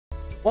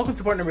Welcome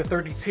to part number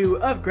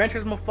 32 of Gran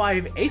Turismo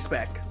 5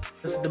 A-Spec.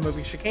 This is the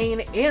movie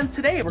Chicane, and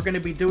today we're going to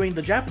be doing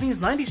the Japanese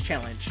 90s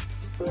challenge.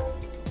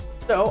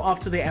 So, off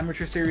to the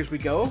amateur series we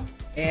go,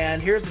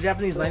 and here's the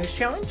Japanese 90s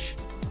challenge.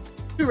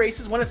 2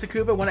 races, one at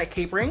Tsukuba, one at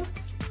Capering,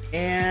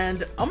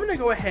 and I'm going to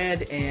go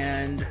ahead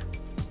and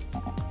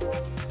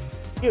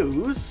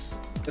use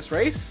this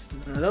race.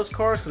 None of those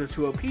cars because they're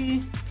too OP.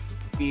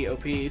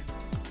 OP.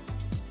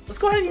 Let's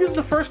go ahead and use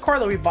the first car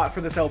that we bought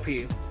for this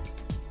LP.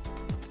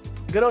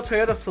 Good old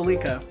Toyota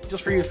Celica,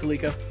 just for you,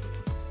 Celica.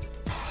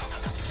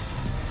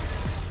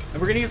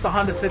 And we're gonna use the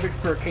Honda Civic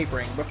for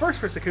Capering, but first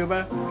for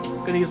Tsukuba,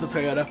 I'm gonna use the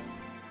Toyota.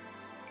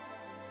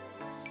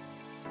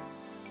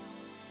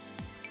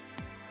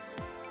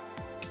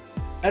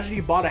 Imagine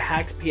you bought a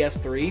hacked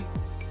PS3.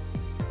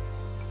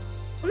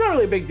 It's not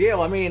really a big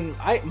deal. I mean,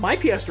 my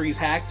PS3 is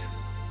hacked.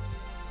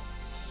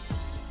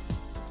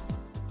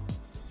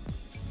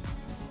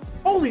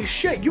 Holy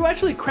shit! You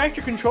actually cracked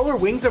your controller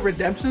Wings of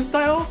Redemption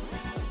style?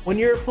 When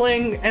you're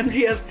playing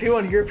MGS2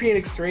 on European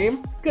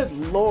Extreme? Good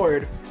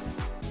lord.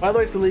 By the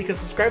way, Celica,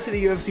 subscribe to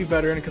the UFC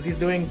veteran because he's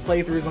doing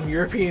playthroughs on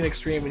European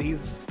Extreme and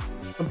he's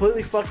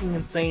completely fucking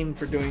insane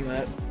for doing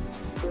that.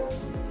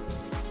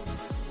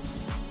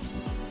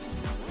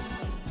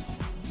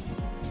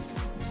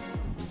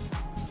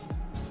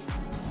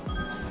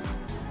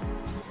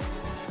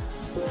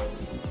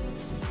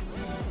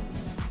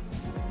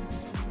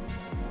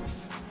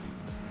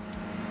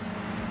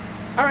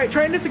 Alright,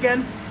 trying this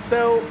again.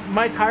 So,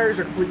 my tires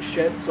are complete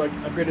shit, so I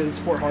upgraded to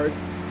Sport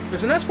Hards.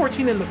 There's an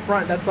S14 in the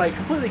front that's like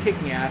completely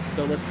kicking ass,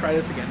 so let's try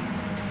this again.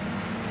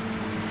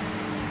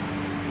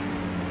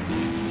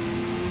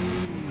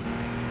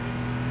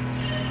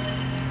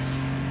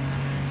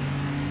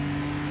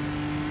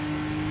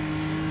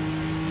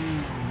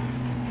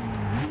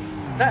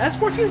 That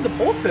S14 is the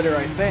pole sitter,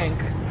 I think.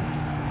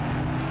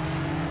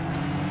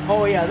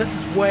 Oh yeah, this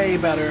is way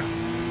better.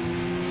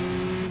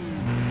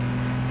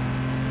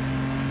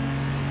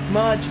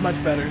 Much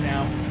better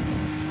now.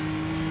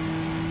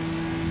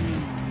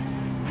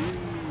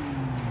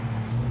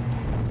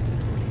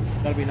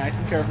 Gotta be nice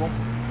and careful.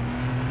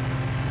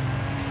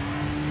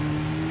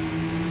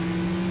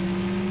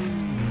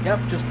 Yep,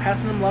 just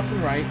passing them left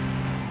and right.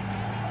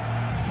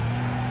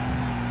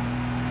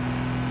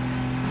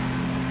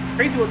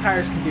 Crazy what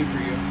tires can do for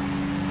you.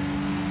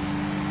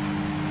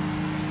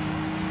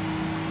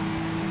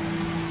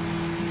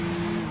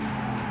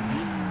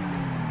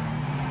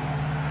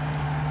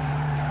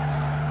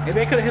 Maybe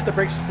I could have hit the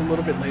brakes just a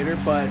little bit later,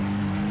 but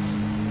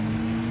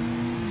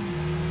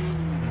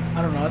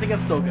I don't know. I think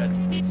that's still good.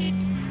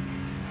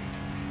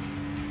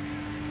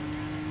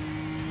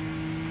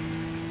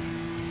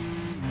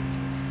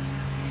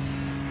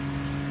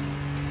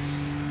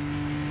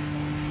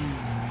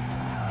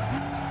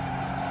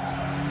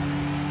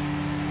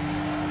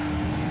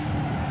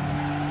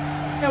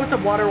 Yeah, what's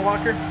up, Water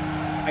Walker?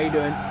 How you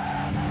doing?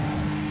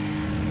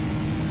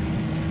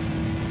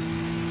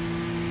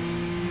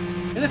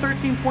 In a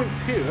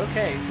 13.2,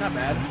 okay, not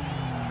bad.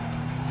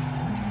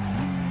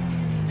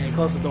 And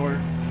close the door.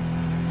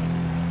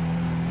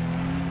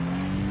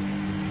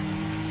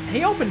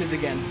 He opened it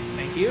again,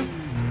 thank you.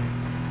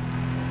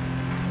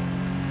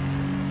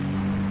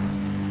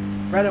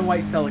 Red and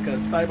white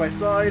Celicas, side by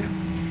side.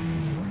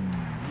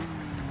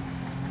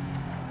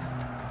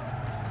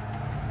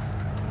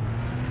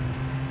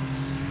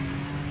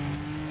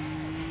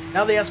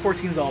 Now the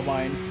S14 is all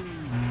mine.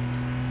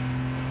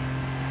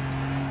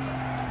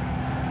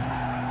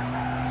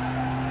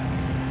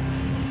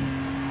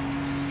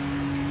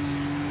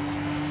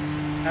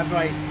 Have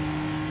I?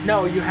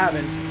 No, you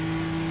haven't.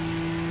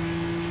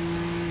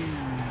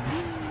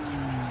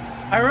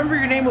 I remember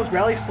your name was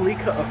Rally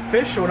Celica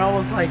Official, and I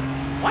was like,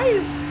 why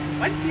does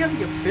he have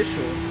the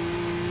official?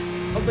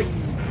 I was like,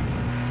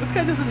 this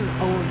guy doesn't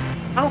own.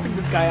 I don't think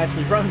this guy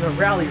actually runs a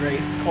rally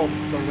race called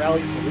the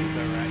Rally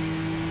Celica,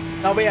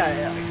 right? No, but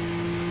yeah.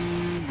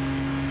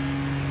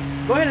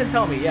 Go ahead and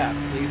tell me, yeah,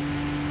 please.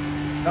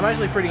 I'm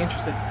actually pretty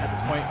interested at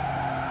this point.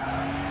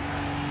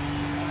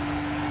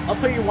 I'll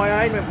tell you why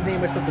I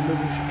named myself the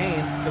movie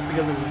Chicane, just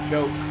because it was a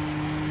joke.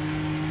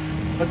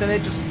 But then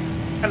it just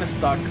kind of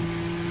stuck.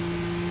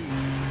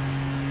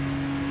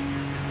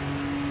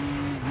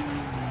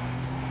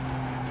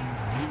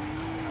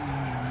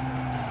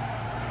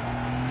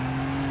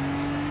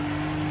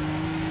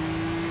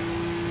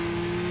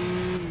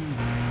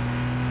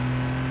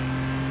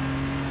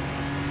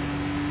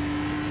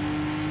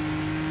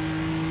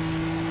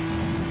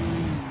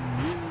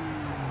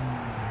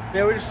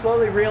 Yeah, we're just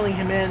slowly reeling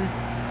him in.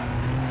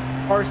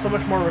 Cars so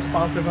much more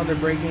responsive under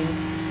braking,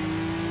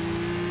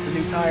 the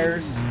new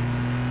tires,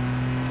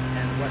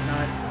 and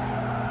whatnot.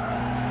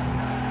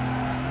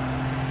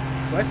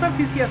 Do I still have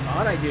TCS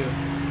on? I do.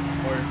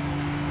 Or...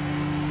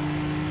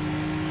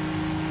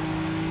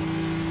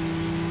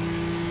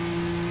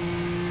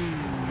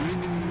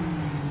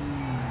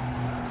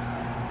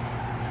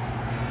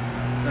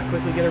 Gonna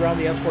quickly get around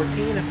the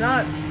S14. If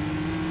not,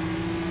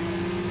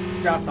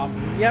 draft off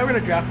him. Yeah, we're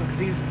gonna draft him because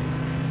he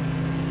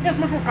has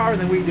much more power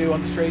than we do on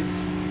the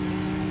straights.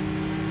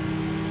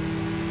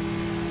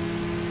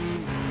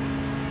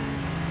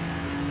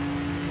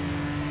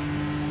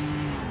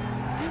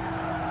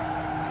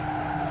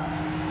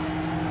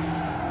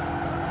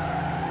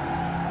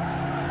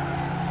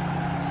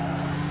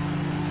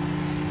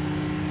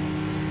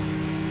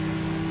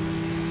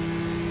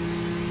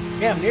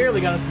 Damn, nearly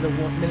got into the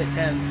minute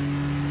 10s.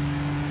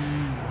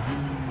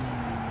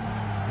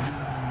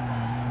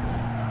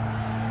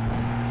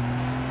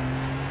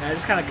 Yeah, I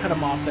just kind of cut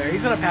him off there.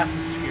 He's gonna pass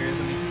this here,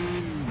 isn't he?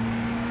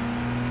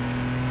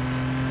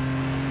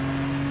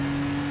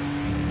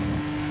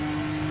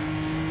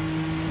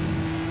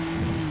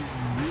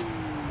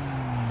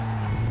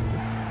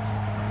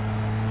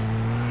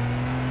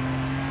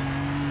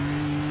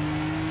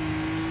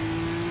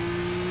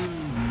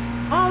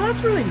 Oh,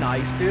 that's really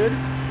nice, dude.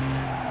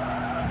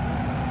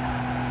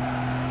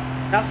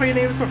 That's why you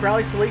named this one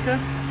Rally Celica?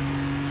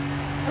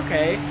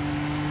 Okay.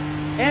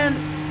 And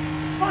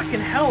fucking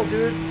hell,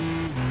 dude.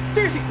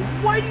 Seriously,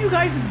 why do you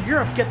guys in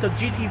Europe get the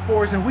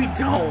GT4s and we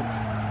don't?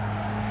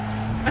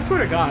 I swear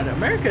to God,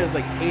 America is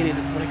like hated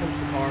when it comes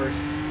to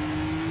cars.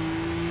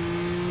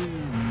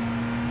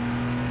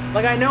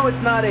 Like, I know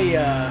it's not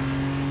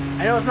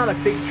a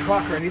big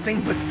truck or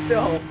anything, but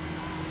still.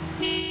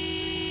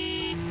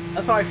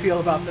 That's how I feel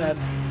about that.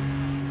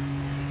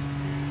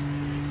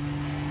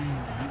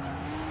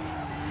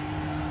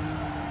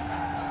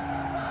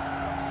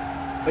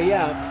 But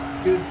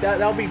yeah, dude,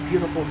 that'll be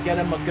beautiful. Get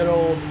him a good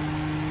old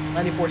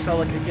 94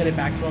 Celica and get it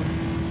back to him.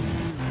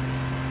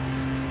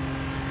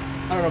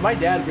 I don't know, my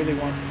dad really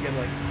wants to get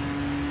like...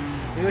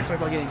 Maybe it's like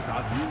about getting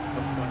Dodges and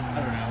stuff, but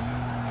I don't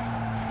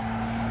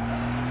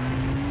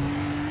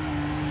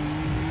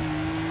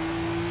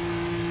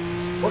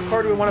know. What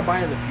car do we want to buy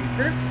in the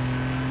future?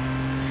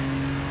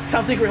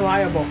 Something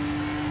reliable.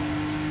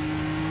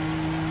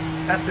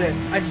 That's it.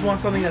 I just want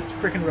something that's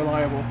freaking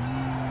reliable.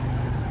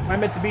 My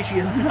Mitsubishi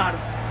is not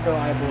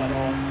reliable at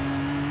all.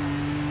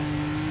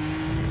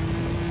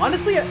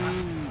 Honestly,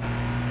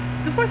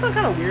 this might sound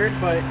kind of weird,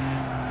 but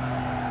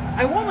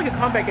I want like a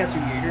compact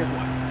SUV. Here's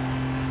why.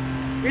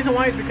 The reason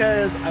why is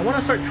because I want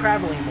to start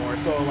traveling more.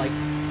 So like,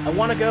 I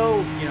want to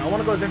go, you know, I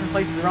want to go to different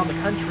places around the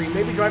country.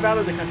 Maybe drive out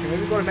of the country.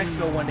 Maybe go to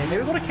Mexico one day.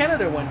 Maybe go to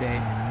Canada one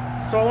day.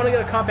 So I want to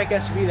get a compact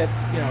SUV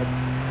that's, you know,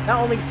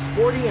 not only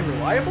sporty and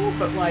reliable,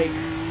 but like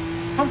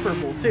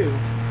comfortable too.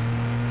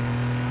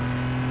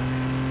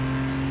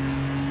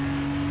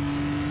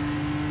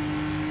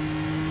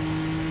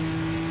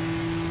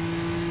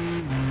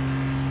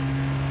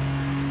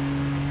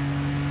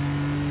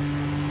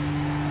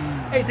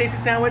 Hey, Tasty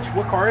Sandwich,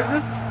 what car is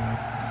this?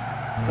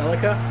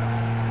 Celica?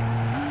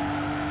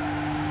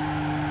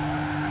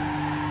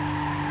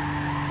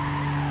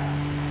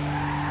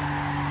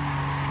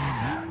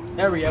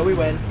 There we go, we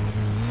win.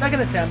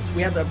 Second attempt,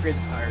 we had to upgrade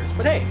the tires,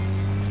 but hey,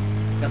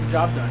 got the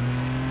job done.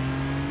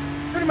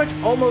 Pretty much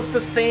almost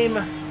the same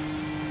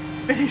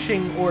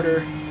finishing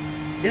order.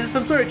 Is it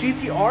some sort of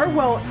GTR?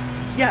 Well,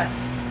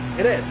 yes,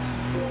 it is.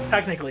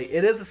 Technically,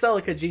 it is a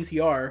Celica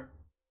GTR.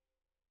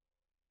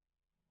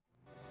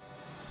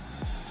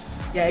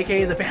 Yeah,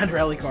 aka the banned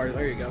rally car.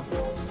 There you go.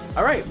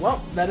 Alright,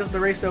 well, that is the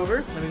race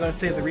over. Let me go and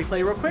save the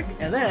replay real quick,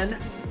 and then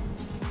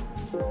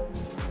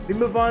we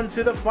move on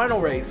to the final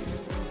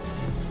race.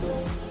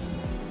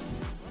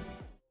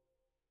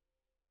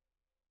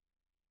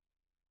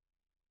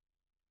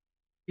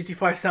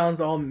 GT5 sounds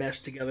all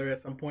meshed together at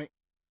some point.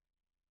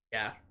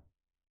 Yeah.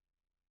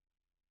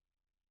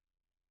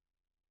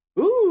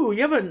 Ooh,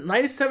 you have a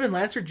 97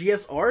 Lancer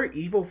GSR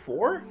Evo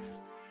 4?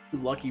 You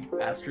lucky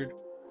bastard.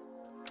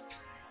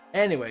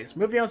 Anyways,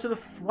 moving on to the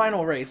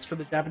final race for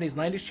the Japanese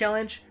 90s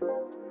challenge.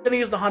 I'm gonna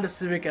use the Honda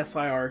Civic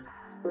SIR.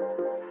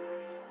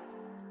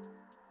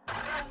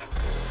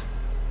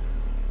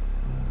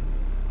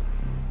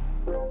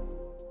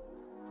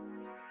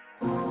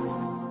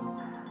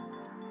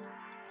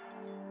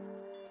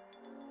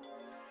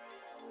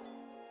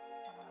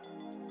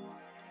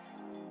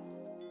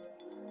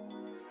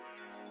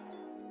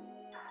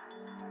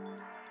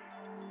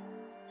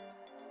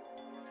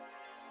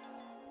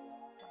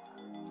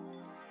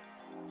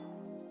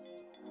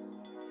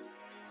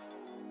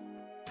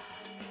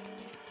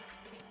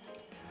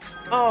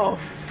 Oh,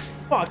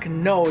 fuck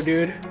no,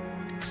 dude.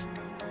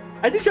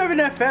 I did drive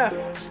an FF,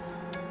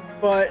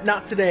 but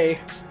not today.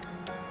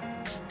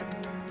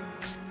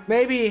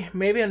 Maybe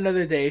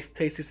another day,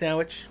 Tasty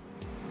Sandwich.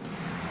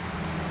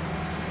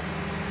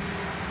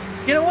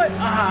 You know what?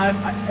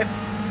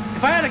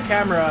 If I had a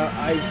camera,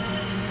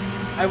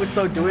 I would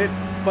so do it,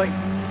 but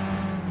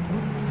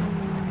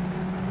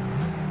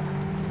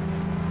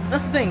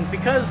that's the thing,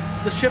 because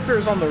the shifter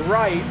is on the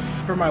right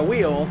for my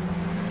wheel,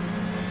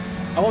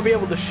 I won't be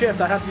able to shift.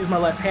 I have to use my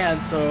left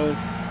hand, so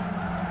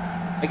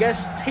I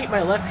guess tape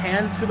my left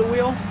hand to the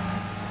wheel.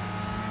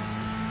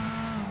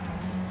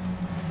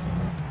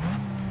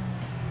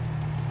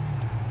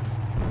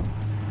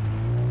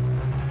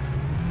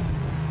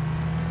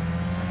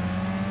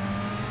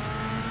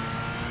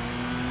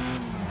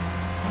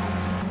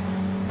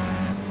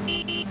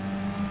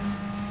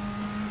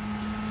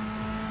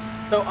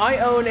 So I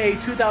own a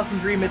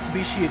 2003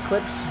 Mitsubishi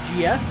Eclipse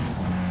GS.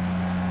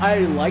 I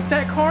like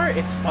that car,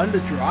 it's fun to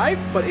drive,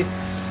 but it's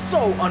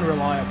so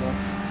unreliable.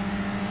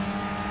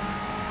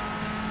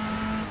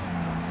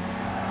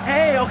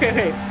 Hey,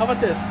 okay, how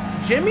about this?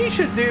 Jimmy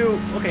should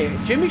drive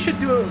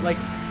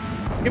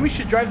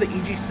the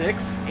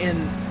EG6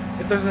 in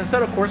if there's an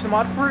Assetto Corsa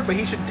mod for it, but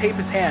he should tape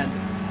his hand.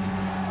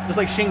 Just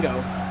like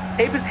Shingo.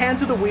 Tape his hand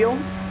to the wheel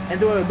and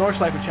do a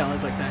Nordschleifer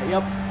challenge like that.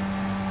 Yep.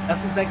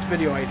 That's his next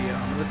video idea.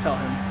 I'm gonna tell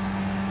him.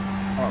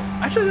 Oh,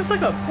 actually, there's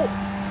like a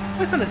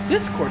place on his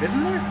Discord,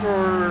 isn't there?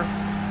 For...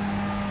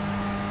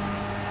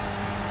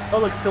 Oh,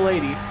 look, still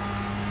 80.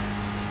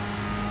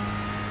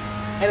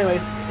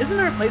 Anyways, isn't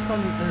there a place on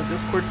in his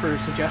Discord for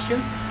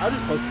suggestions? I'll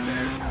just post it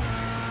there.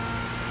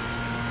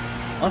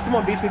 Unless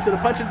someone beats me to the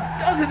punch and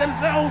does it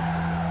themselves!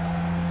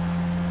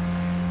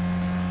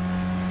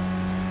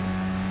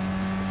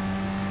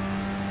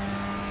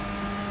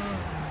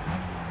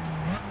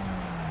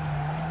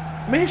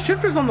 I mean, his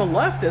shifter's on the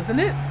left, isn't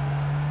it?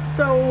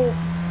 So...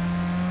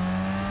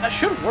 that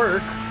should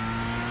work.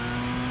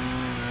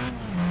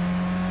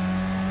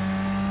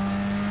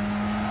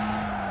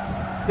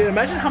 Dude,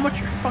 imagine how much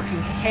your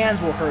fucking hands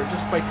will hurt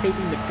just by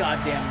taping the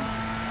goddamn...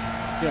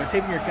 You know,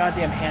 taping your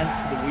goddamn hand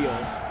to the wheel.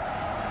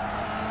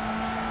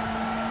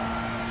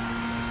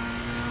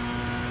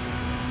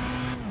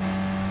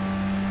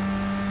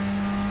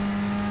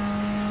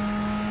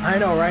 I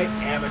know, right?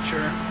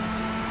 Amateur.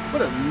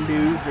 What a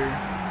loser.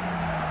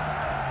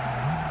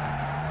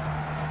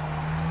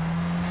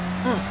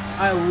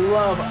 I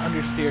love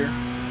understeer.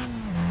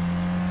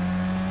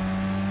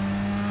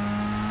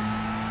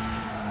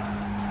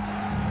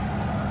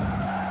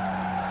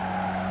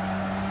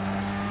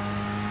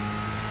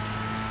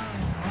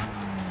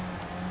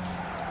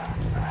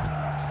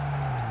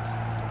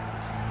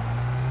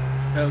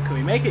 Oh, can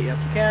we make it?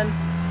 Yes, we can.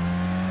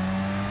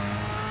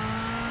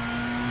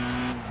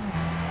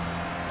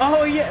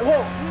 Oh yeah.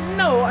 Well,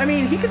 no. I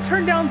mean, he could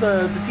turn down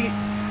the T.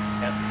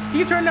 Yes, he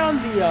could turn down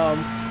the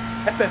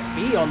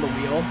FFB on the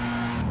wheel.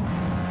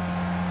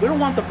 We don't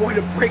want the boy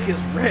to break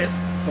his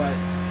wrist, but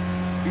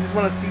we just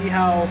want to see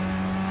how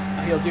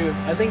he'll do.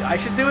 I think I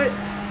should do it.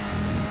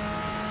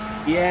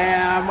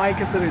 Yeah, I might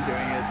consider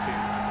doing it too.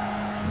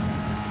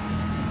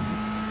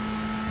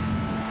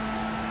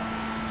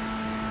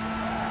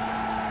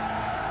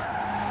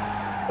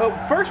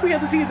 But first, we have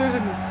to see if there's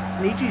an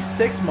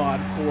EG6 mod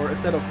for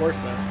Assetto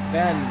Corsa.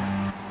 Then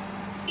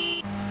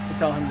we'll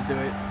tell him to do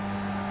it.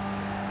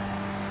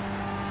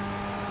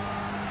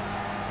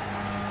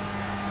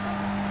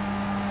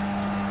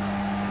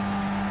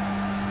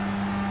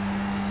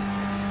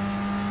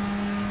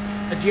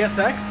 A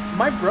GSX?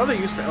 My brother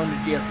used to own a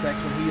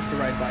GSX when he used to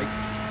ride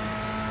bikes.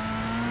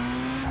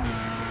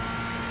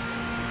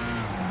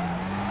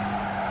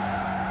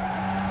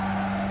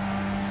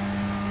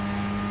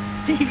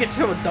 You get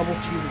yourself a double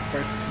cheese and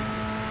fresh cheese.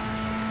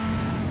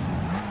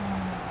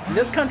 In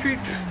this country,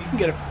 you can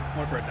get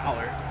one for $1.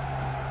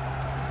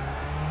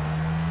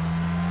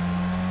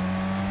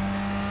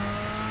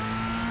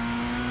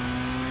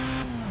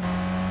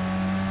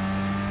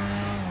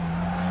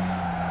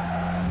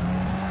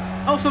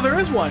 Oh, so there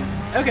is one.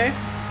 Okay.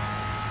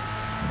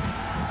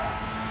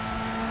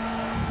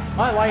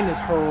 My line is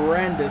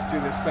horrendous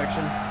through this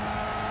section.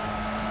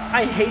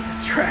 I hate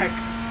this track.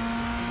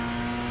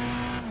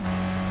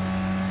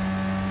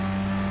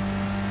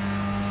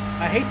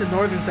 I hate the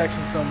northern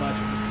section so much.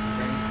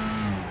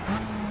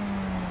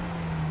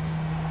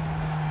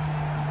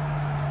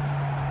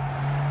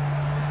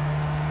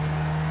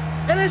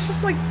 And it's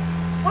just like,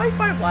 why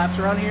 5 laps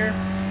around here?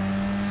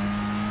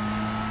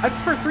 I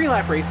prefer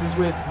 3-lap races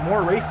with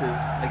more races,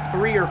 like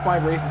 3 or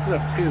 5 races instead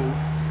of 2.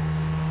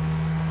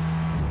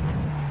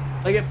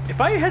 Like if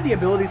I had the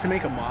ability to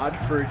make a mod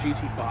for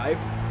GT5,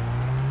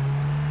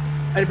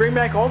 I'd bring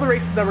back all the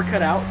races that were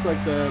cut out, so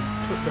like the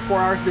 4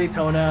 Hours of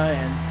Daytona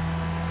and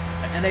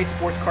NA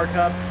Sports Car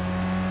Cup,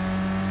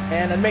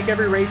 and I'd make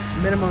every race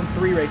minimum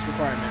 3 race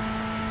requirement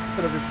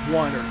instead of just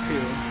 1 or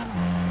 2.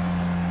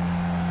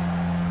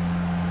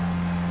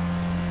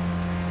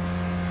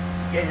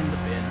 Get in the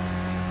bin.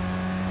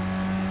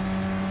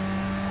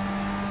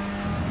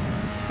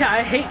 Yeah,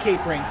 I hate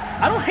capering.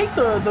 I don't hate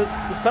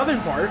the southern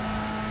part.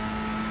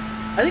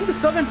 I think the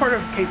southern part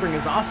of capering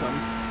is awesome.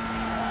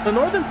 The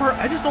northern part,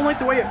 I just don't like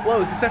the way it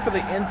flows, except for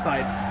the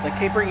inside. Like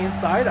capering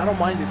inside, I don't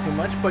mind it too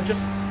much, but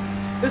just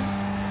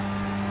this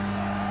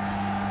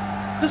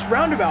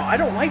roundabout, I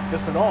don't like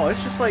this at all.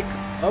 It's just like,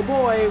 oh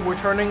boy, we're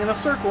turning in a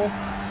circle.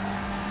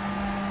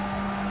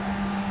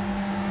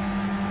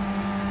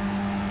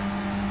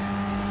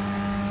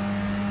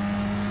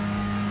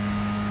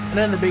 And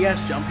then the big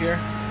ass jump here.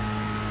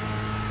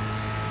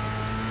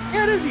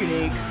 Yeah, it is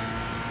unique.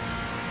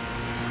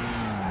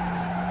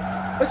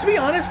 But to be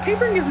honest,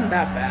 capering isn't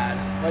that bad.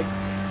 Like,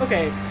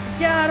 okay,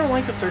 yeah, I don't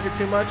like the circuit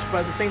too much,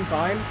 but at the same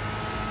time,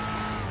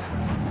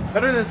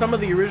 better than some of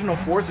the original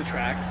Forza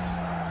tracks.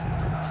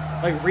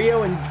 Like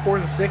Rio and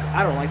Forza 6,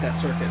 I don't like that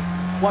circuit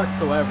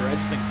whatsoever. I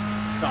just think it's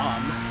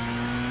dumb.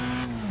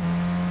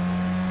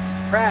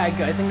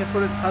 Prague, I think that's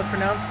what how it's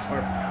pronounced,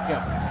 or, you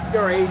know,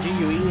 Prague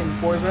in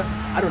Forza.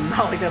 I do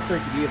not like that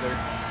circuit either.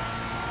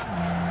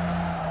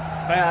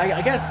 But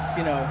I guess,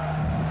 you know,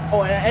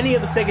 oh, and any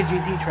of the Sega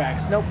GT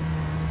tracks, nope.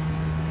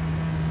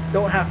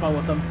 Don't have fun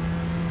with them.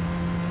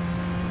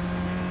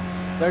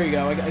 There you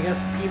go. I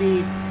guess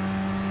PD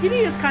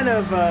is kind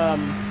of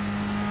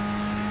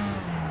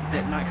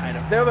not kind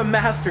of. They're the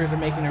masters of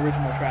making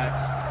original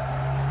tracks.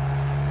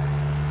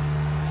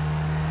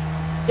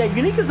 Yeah,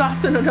 unique is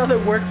often another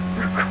word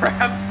for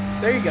crap.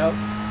 There you go.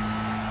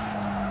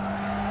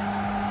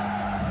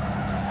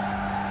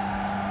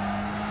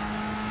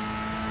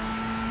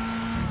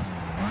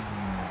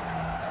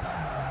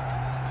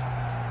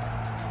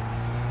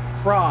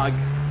 Frog.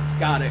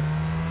 Got it.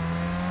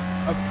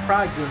 A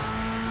frog.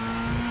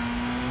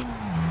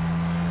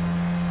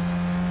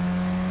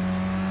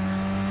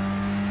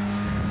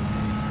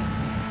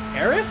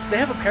 Paris? They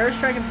have a Paris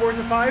track in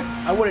Forza 5?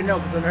 I wouldn't know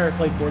because I've never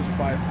played Forza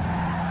 5.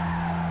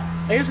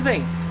 Now here's the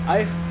thing.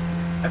 I've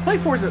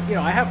played Forza, you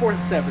know, I have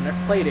Forza 7.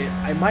 I've played it.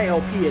 I might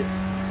LP it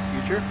in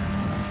the future.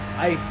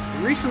 I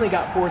recently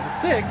got Forza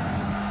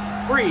 6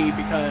 free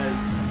because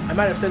I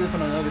might have said this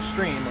on another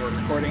stream or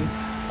recording.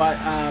 But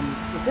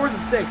for Forza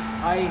 6,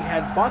 I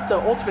had bought the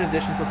Ultimate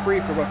Edition for free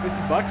for about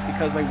 $50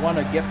 because I won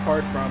a gift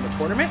card from a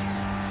tournament.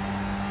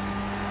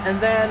 And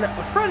then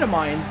a friend of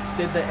mine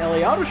did the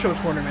LA Auto Show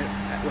tournament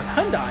with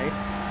Hyundai,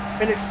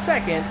 finished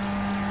second,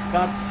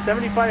 got a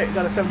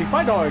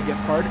 $75 gift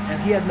card,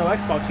 and he had no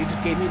Xbox, he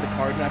just gave me the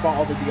card, and I bought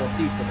all the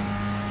DLC for me.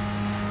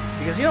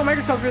 Because, you know,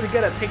 Microsoft's really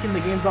good at taking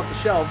the games off the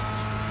shelves.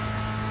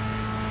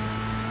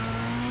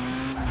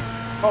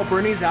 Oh,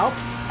 Bernese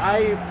Alps?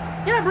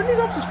 Yeah, Bernese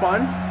Alps is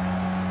fun.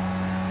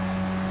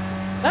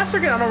 That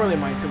circuit I don't really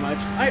mind too much.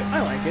 I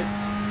like it.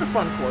 It's a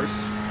fun course.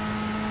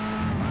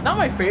 Not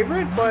my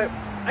favorite, but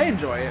I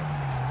enjoy it.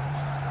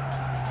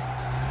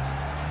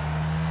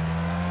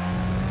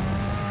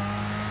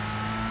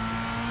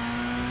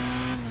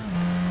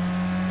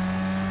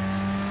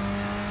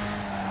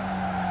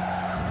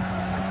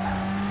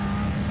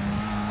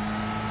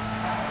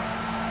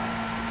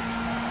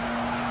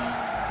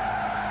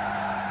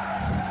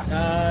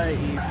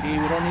 Easy.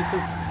 We don't need to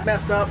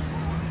mess up.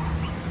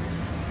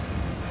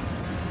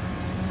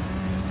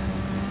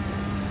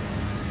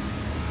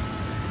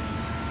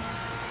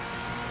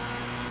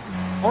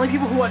 Only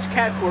people who watch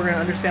Catco are going to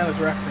understand this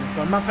reference,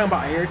 so I'm not talking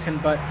about Ayrton,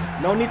 but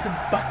no need to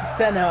bust a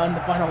Senna on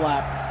the final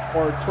lap,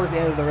 or towards the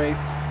end of the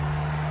race.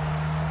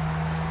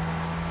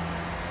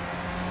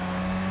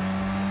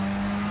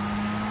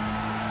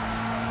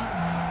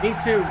 Me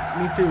too,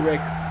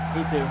 Rick,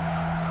 me too.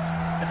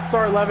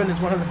 SSR 11 is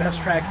one of the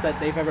best tracks that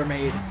they've ever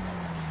made.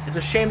 It's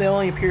a shame they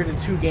only appeared in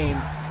 2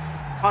 games,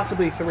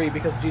 possibly 3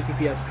 because of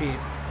GCPSP.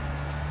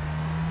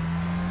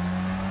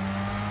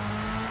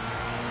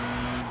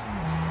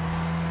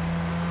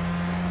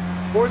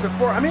 Forza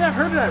 4, I mean, I've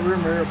heard that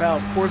rumor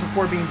about Forza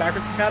 4 being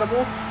backwards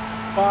compatible,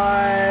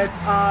 but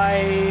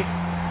I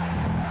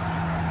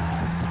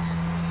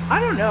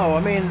don't know.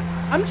 I mean,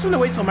 I'm just gonna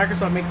wait till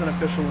Microsoft makes an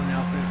official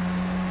announcement.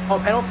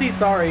 Oh, penalty?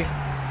 Sorry.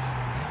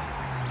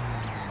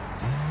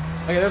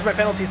 Okay, there's my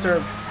penalty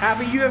served.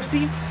 Happy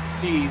UFC?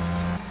 Jeez.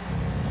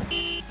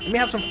 Let me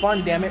have some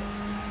fun, damn it.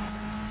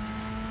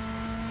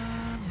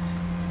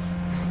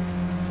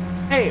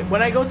 Hey, if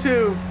I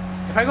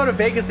go to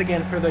Vegas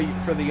again for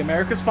the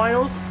Americas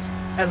finals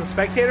as a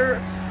spectator,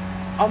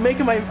 I'll make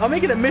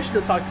it a mission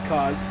to talk to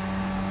Kaz.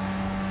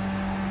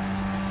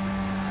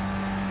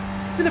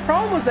 See, the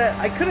problem was that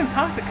I couldn't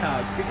talk to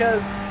Kaz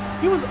because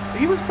he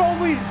was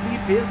probably the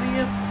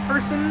busiest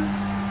person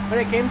when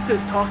it came to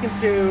talking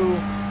to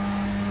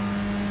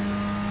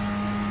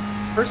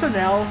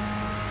personnel,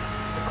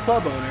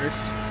 club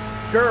owners,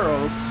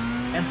 girls,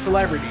 and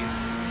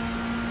celebrities.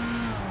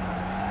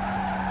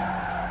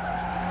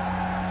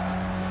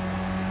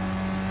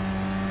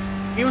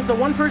 He was the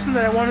one person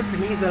that I wanted to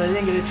meet that I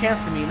didn't get a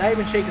chance to meet, not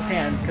even shake his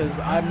hand, because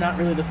I'm not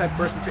really the type of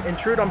person to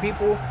intrude on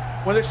people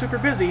when they're super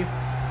busy.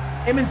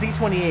 Him and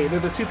Z28, they're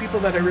the 2 people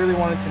that I really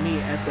wanted to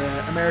meet at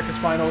the Americas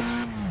finals.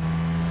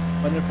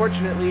 But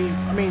unfortunately,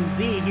 I mean,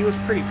 Z, he was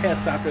pretty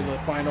pissed after the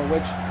final,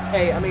 which,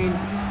 hey, I mean,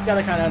 you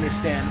gotta kind of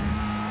understand.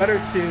 Better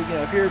to, you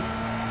know,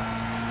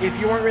 if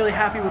you weren't really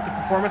happy with the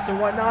performance and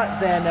whatnot,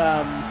 then,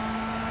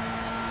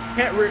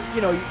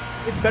 you know,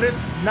 it's better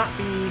to not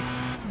be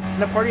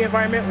in a party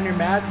environment when you're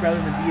mad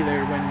rather than be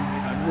there when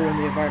you ruin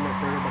the environment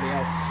for everybody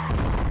else.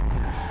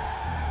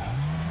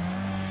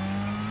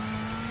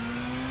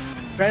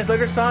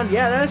 Translator-san,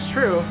 yeah, that's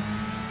true.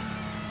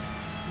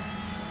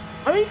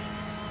 I mean,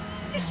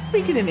 he's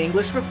speaking in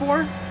English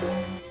before.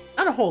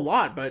 Not a whole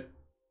lot, but...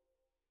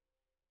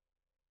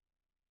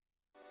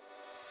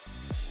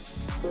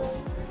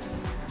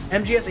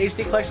 MGS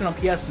HD collection on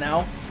PS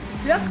Now.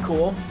 Yeah, that's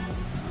cool.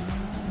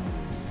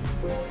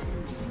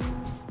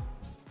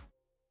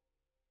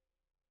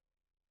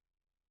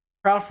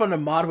 Crowdfund a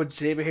mod with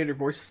David Hayter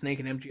voices Snake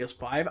in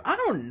MGS5. I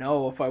don't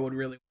know if I would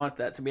really want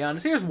that, to be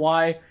honest. Here's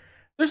why.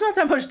 There's not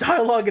that much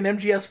dialogue in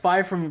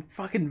MGS5 from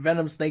fucking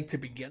Venom Snake to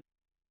begin.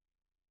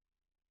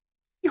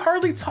 He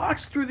hardly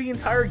talks through the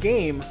entire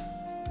game.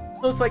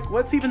 So it's like,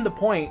 what's even the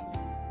point?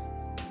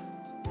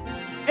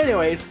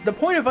 Anyways, the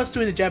point of us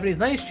doing the Japanese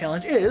 90's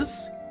challenge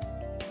is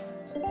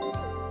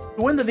to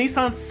win the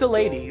Nissan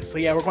Silady. So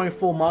yeah, we're going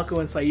full Mako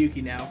and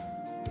Sayuki now.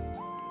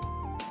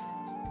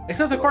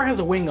 Except the car has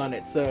a wing on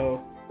it,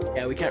 so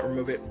yeah, we can't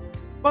remove it.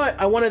 But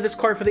I wanted this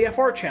car for the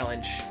FR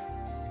challenge.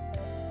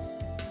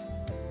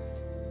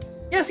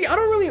 Yeah, see, I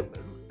don't really...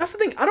 That's the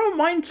thing, I don't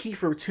mind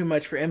Kiefer too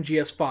much for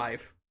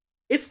MGS5.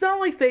 It's not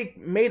like they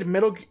made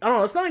Metal... I don't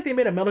know, it's not like they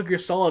made a Metal Gear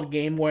Solid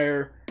game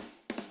where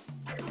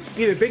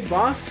either Big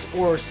Boss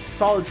or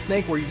Solid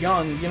Snake were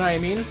young, you know what I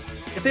mean?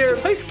 If they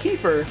replaced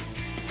Kiefer...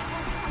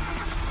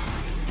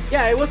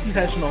 Yeah, it was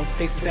intentional,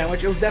 Tasty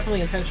Sandwich. It was definitely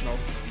intentional.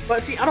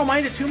 But see, I don't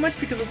mind it too much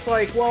because it's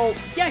like, well,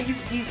 yeah,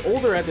 he's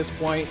older at this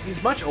point.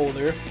 He's much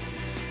older.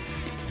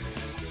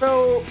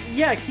 So,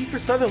 yeah, Kiefer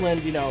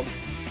Sutherland, you know...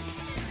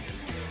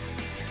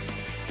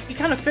 He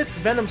kind of fits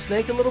Venom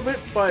Snake a little bit,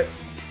 but...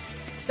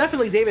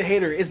 Definitely David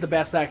Hayter is the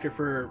best actor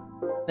for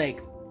Snake.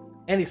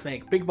 Any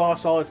Snake. Big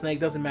Boss, Solid Snake,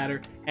 doesn't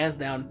matter. Hands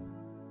down.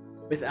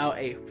 Without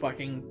a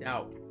fucking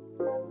doubt.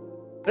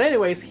 But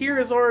anyways, here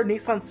is our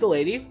Nissan Still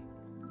 80.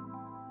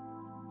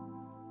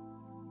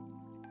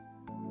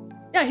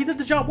 Yeah, he did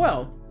the job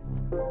well.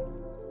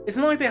 It's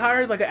not like they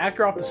hired like an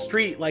actor off the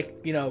street, like,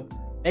 you know,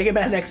 Mega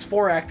Man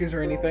X4 actors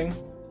or anything.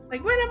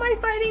 Like, what am I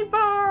fighting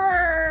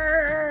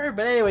for?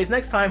 But anyways,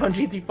 next time on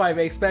GT5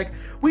 A-Spec,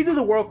 we do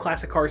the World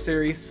Classic Car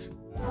Series.